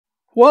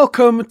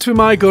Welcome to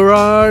my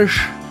garage.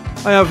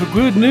 I have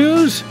good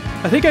news.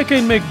 I think I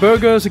can make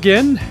burgers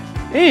again.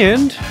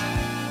 And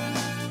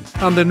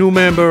I'm the new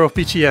member of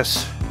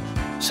BTS.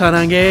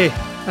 Sarange.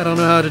 I don't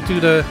know how to do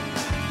the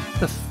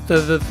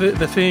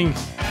thing.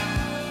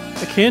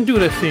 I can't do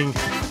the thing.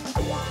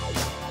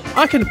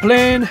 I can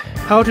plan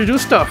how to do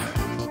stuff.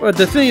 But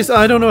the thing is,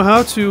 I don't know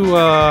how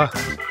to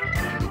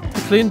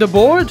clean the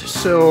board.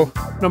 So,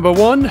 number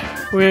one,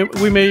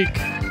 we make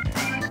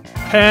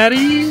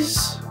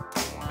patties.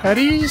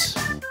 Patties?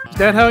 Is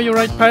that how you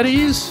write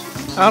patties?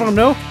 I don't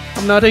know.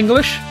 I'm not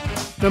English.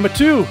 Number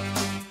two,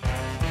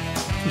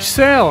 you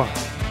sell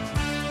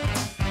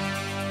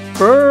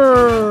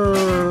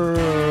burgers.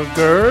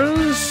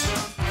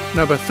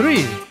 Number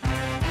three,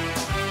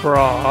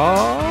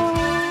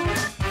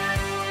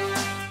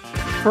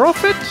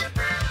 profit.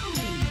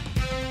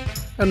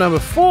 And number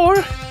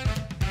four,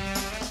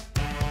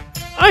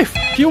 I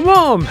f your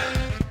mom.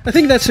 I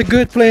think that's a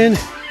good plan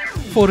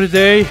for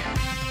today.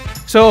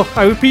 So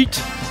I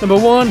repeat, number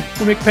one,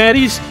 we make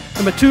patties.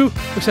 Number two,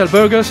 we sell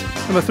burgers.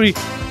 Number three,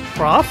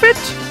 profit.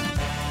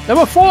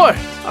 Number four,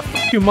 I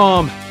f your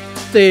mom.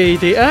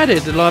 They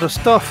added a lot of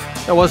stuff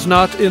that was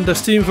not in the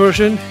Steam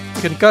version.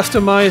 You can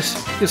customize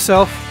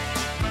yourself.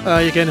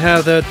 You can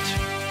have that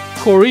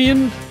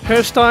Korean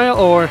hairstyle,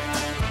 or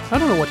I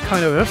don't know what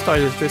kind of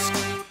hairstyle is this.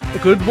 The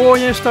good boy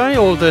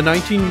hairstyle or the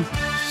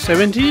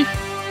 1970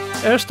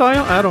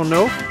 hairstyle? I don't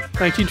know.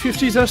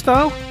 1950s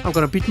hairstyle? I'm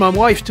gonna beat my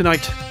wife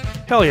tonight.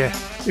 Hell yeah.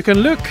 You can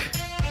look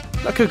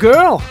like a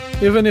girl,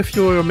 even if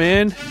you're a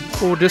man,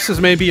 or this is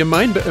maybe a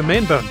man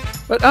bun.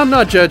 But I'm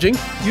not judging.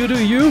 You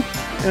do you,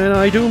 and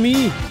I do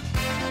me.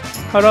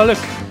 How do I look?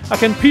 I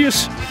can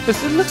pierce. It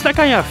looks like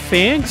I have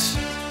fangs.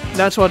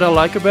 That's what I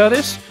like about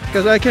this,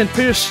 because I can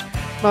pierce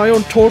my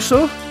own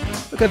torso.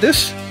 Look at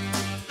this.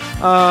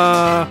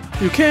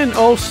 You can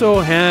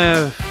also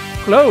have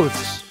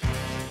clothes,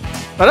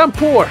 but I'm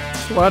poor,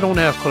 so I don't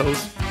have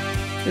clothes.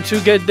 And to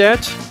get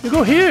that, you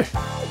go here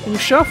and you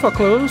shop for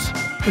clothes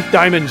with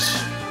diamonds.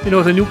 You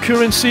know, the new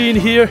currency in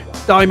here,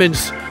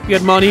 diamonds. You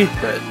get money,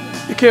 but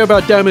you care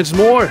about diamonds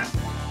more.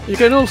 You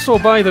can also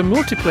buy the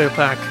multiplayer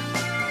pack,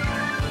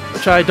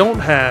 which I don't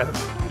have,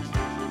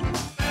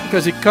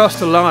 because it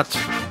costs a lot.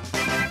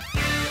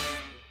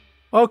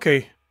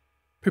 Okay.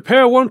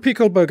 Prepare one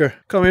pickle burger.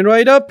 Coming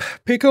right up,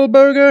 pickle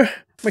burger,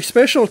 my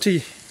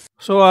specialty.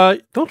 So I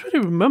don't really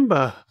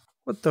remember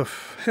what the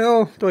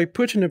hell do I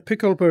put in a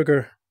pickle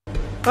burger.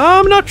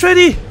 I'm not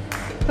ready!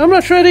 I'm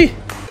not ready!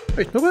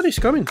 Wait, nobody's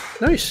coming.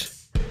 Nice.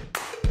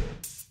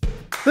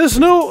 There's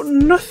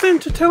nothing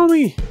to tell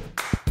me.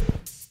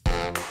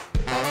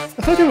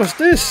 I thought it was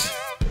this.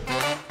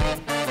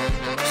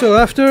 So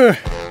after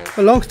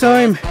a long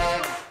time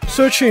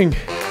searching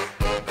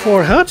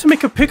for how to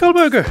make a pickle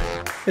burger,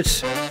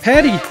 it's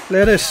patty,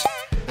 lettuce,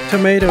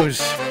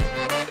 tomatoes,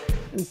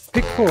 and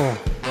pickle.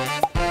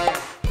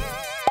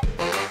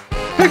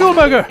 Pickle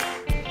burger!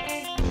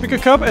 Pick a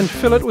cup and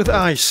fill it with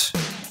ice.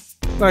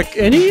 Like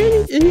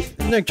any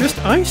like just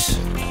ice.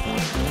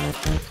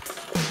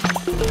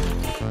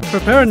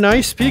 Prepare a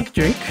nice pink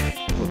drink.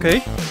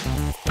 Okay.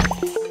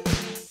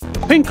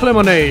 Pink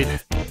lemonade.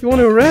 You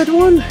want a red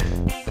one?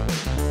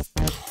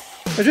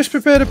 I just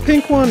prepared a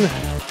pink one.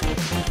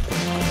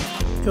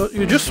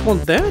 You just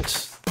want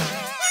that?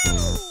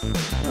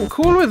 I'm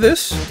cool with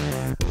this.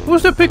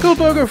 Who's the pickle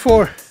burger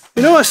for?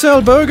 You know I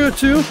sell burger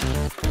too.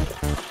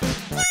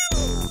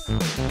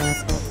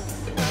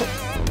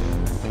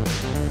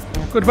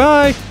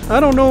 Goodbye. I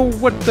don't know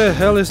what the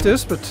hell is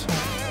this, but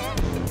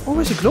oh,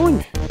 where's it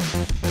glowing?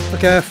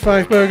 Okay, I have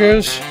 5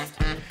 burgers.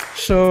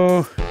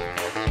 So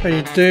I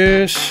need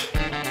this,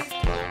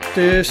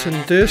 this,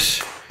 and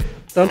this.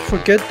 Don't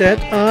forget that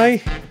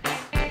I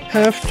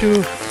have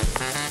to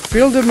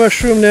build the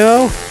mushroom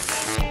now.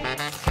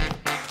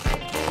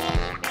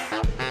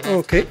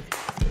 Okay.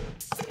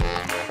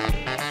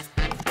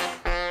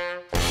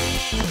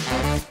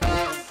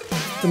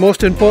 The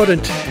most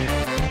important.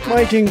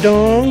 My ding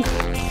dong.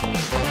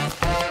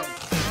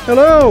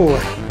 Hello.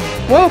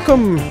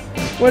 Welcome.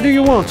 What do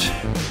you want?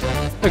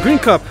 A green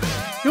cup.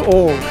 You're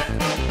old.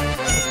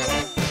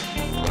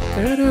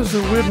 That is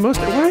a weird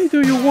mustache. Why do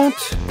you want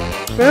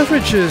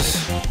beverages?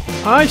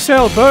 I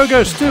sell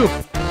burgers too.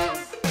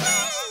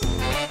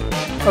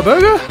 A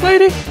burger,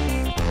 lady?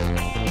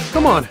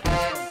 Come on.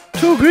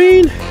 2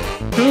 green.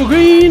 2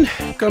 green.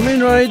 Coming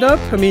right up.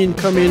 I mean,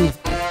 come in.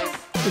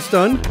 It's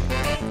done.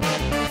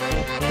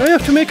 Do I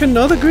have to make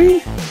another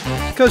green?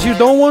 Because you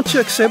don't want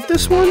to accept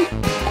this one?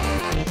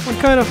 What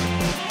kind of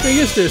thing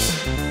is this?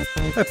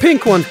 A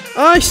pink one.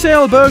 I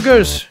sell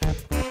burgers.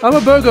 I'm a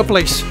burger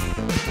place.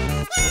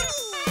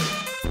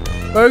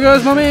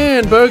 Burgers, my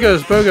man.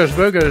 Burgers, burgers,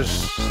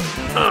 burgers.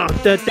 Ah,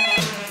 that.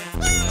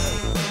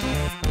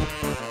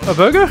 A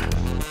burger?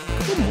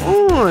 Come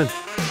on.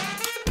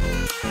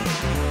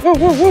 Whoa,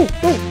 whoa, whoa,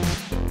 whoa.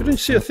 I didn't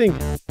see a thing.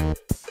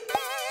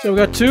 So we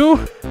got 2.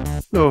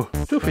 No,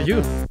 2 for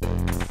you.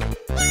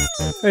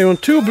 I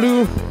want 2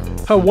 blue.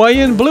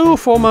 Hawaiian blue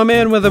for my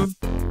man with a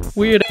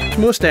weird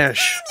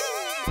mustache.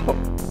 Oh.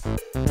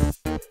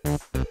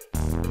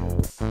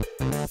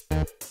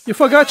 You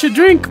forgot your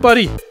drink,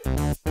 buddy.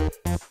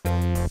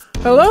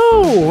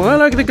 Hello! I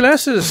like the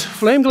glasses.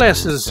 Flame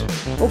glasses.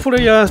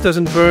 Hopefully your ass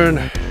doesn't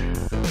burn.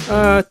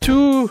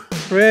 2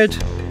 red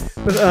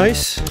with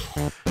ice.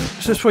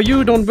 This is for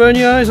you, don't burn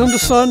your eyes on the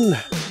sun.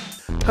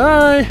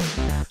 Hi!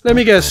 Let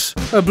me guess.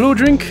 A blue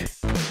drink?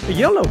 A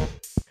yellow?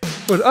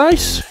 With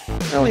ice?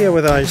 Hell yeah,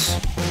 with ice.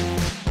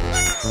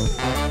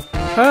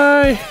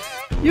 Hi!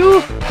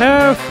 You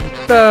have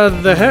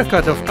the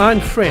haircut of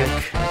Anne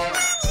Frank.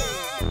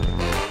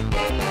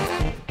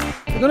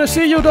 I'm gonna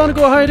see you, don't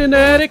go hide in the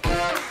attic.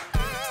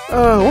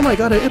 Oh my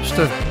god, a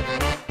hipster.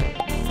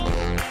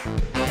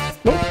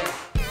 Nope.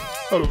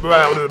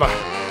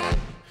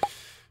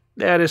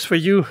 That is for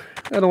you.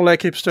 I don't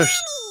like hipsters.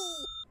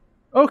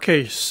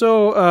 Okay,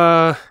 so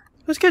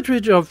let's get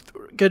rid of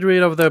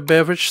the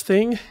beverage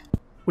thing.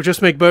 We'll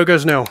just make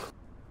burgers now.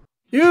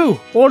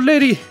 You, old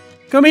lady,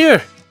 come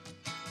here.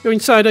 You're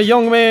inside a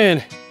young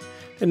man,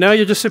 and now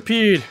you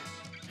disappeared.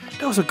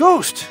 That was a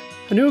ghost.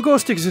 I knew a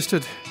ghost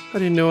existed. I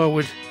didn't know I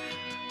would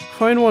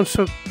find one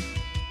so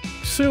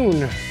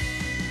soon.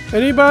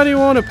 Anybody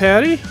want a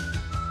patty?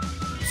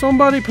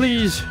 Somebody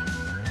please.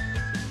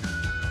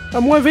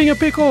 I'm waving a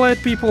pickle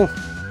at people.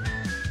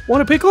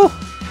 Want a pickle?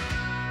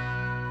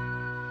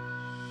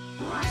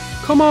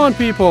 Come on,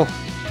 people.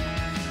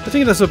 I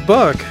think there's a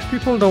bug.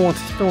 People don't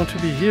want to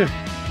be here.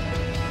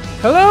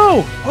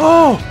 Hello!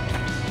 Oh!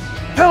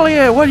 Hell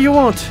yeah, what do you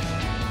want?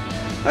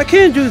 I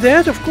can't do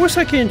that. Of course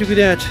I can't do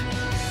that.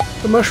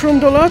 The mushroom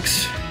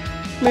deluxe?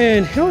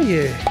 Man, hell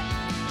yeah.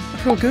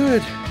 I feel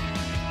good.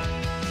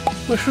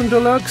 Mushroom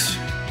deluxe.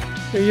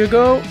 There you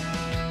go.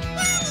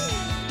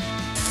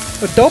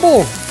 A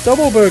double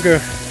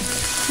burger.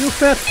 You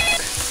fat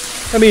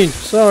f***. I mean,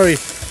 sorry.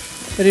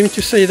 I didn't mean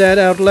to say that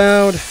out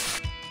loud.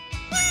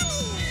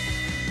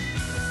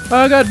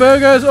 I got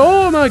burgers.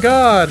 Oh my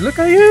god, look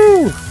at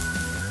you.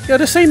 You got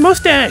the same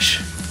mustache.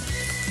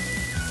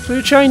 So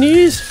you're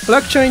Chinese?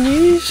 Black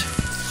Chinese?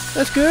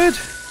 That's good.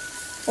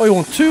 Oh, you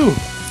want 2.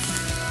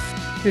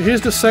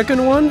 Here's the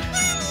second one.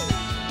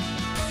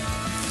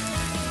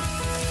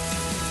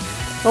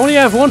 I only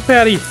have 1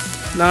 patty.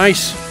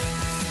 Nice.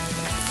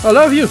 I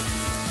love you.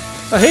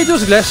 I hate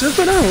those glasses,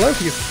 but I love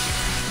you.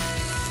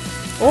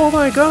 Oh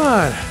my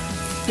god.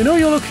 You know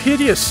you look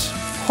hideous.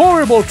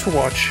 Horrible to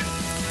watch.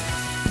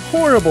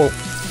 Horrible.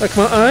 Like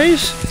my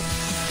eyes.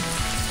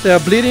 They are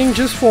bleeding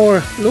just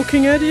for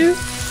looking at you.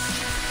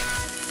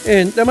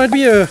 And that might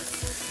be a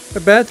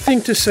bad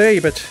thing to say,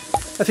 but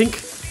I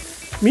think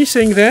me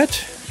saying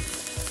that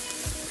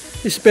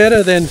is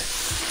better than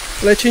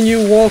letting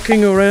you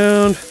walking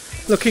around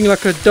looking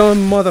like a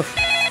dumb mother.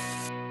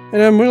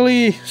 And I'm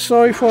really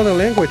sorry for the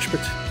language,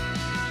 but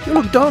you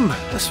look dumb.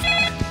 That's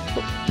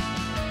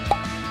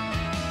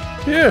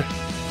here.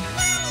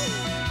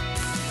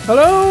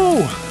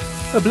 Hello!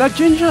 A black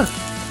ginger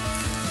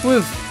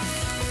with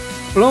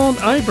blonde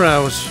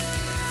eyebrows.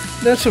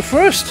 That's a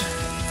first.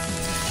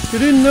 You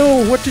didn't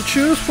know what to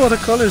choose for the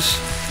colors.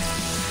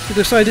 You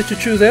decided to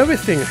choose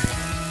everything.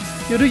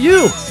 You do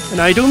you, and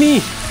I do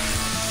me.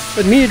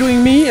 But me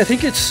doing me, I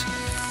think it's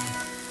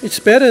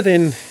better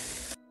than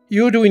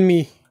you doing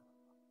me.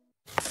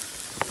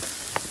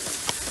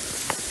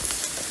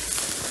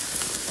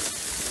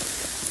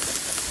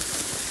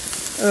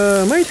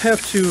 Might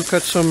have to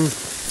cut some.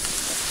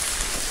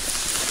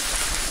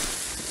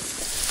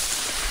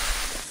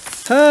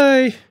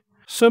 Hi,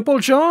 Simple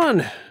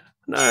John.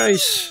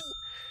 Nice.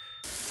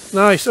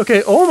 Nice.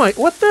 Okay. Oh my,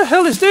 what the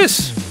hell is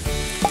this?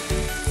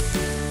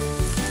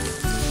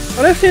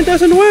 My left hand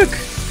doesn't work.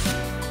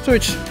 So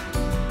it's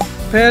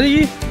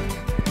patty,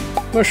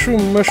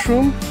 mushroom,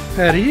 mushroom,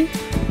 patty,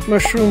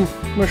 mushroom,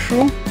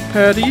 mushroom,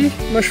 patty,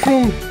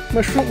 mushroom,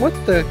 mushroom. What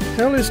the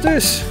hell is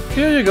this?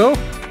 Here you go.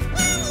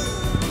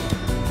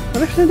 My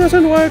left hand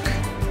doesn't work.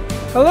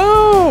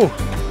 Hello!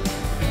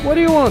 What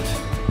do you want?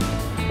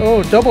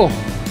 Oh, double.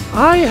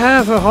 I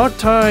have a hard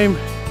time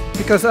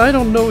because I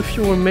don't know if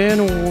you're a man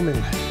or a woman.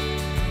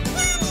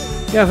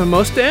 You have a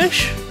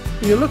mustache?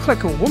 You look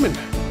like a woman.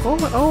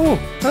 Oh,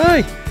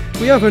 hi.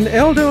 We have an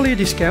elderly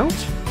discount.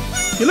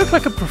 You look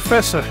like a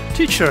professor,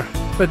 teacher.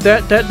 But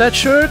that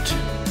shirt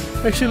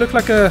makes you look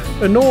like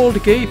an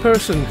old gay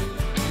person.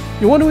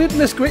 You want to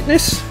witness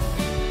greatness?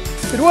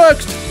 It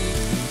worked.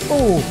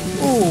 Oh.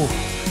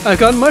 I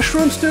got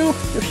mushrooms too,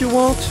 if you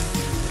want.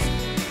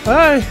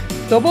 Hi,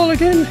 double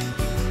again?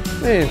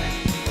 Man,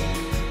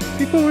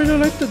 people really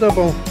like the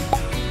double.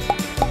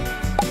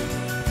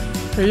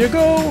 Here you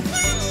go.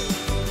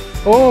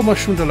 Oh,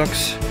 mushroom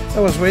deluxe. I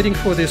was waiting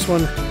for this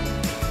one.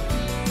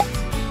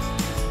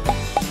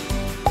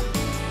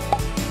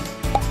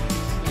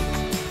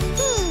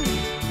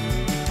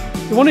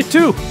 You wanted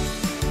 2?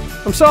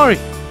 I'm sorry.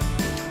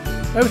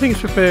 Everything is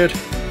prepared.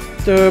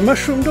 The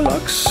mushroom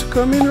deluxe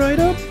coming right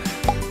up.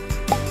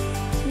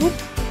 Whoop.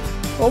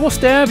 Almost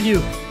stabbed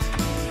you.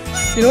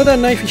 You know that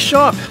knife is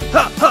sharp.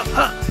 Ha ha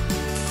ha.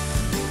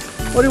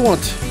 What do you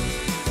want?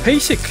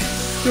 Basic.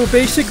 You're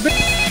basic,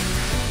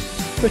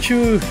 but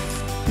you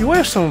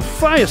wear some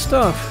fire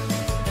stuff.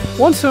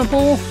 One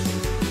sample.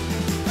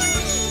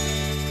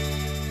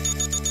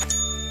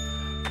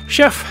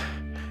 Chef,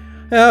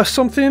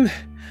 something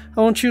I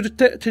want you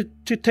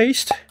to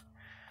taste.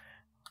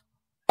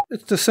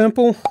 It's the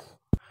simple.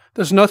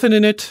 There's nothing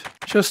in it.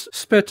 Just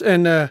spit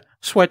and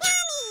sweat.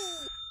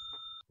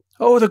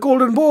 Oh, the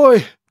golden boy!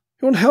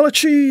 You want hella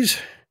cheese?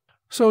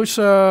 So it's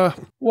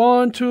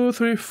 1, 2,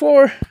 3,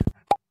 4.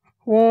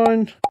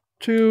 1,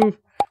 2,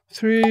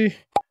 3,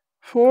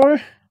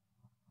 4.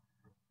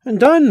 And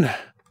done!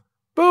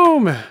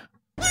 Boom!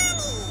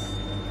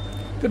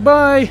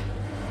 Goodbye!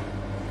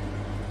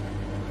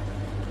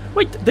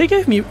 Wait, you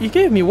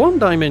gave me 1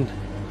 diamond.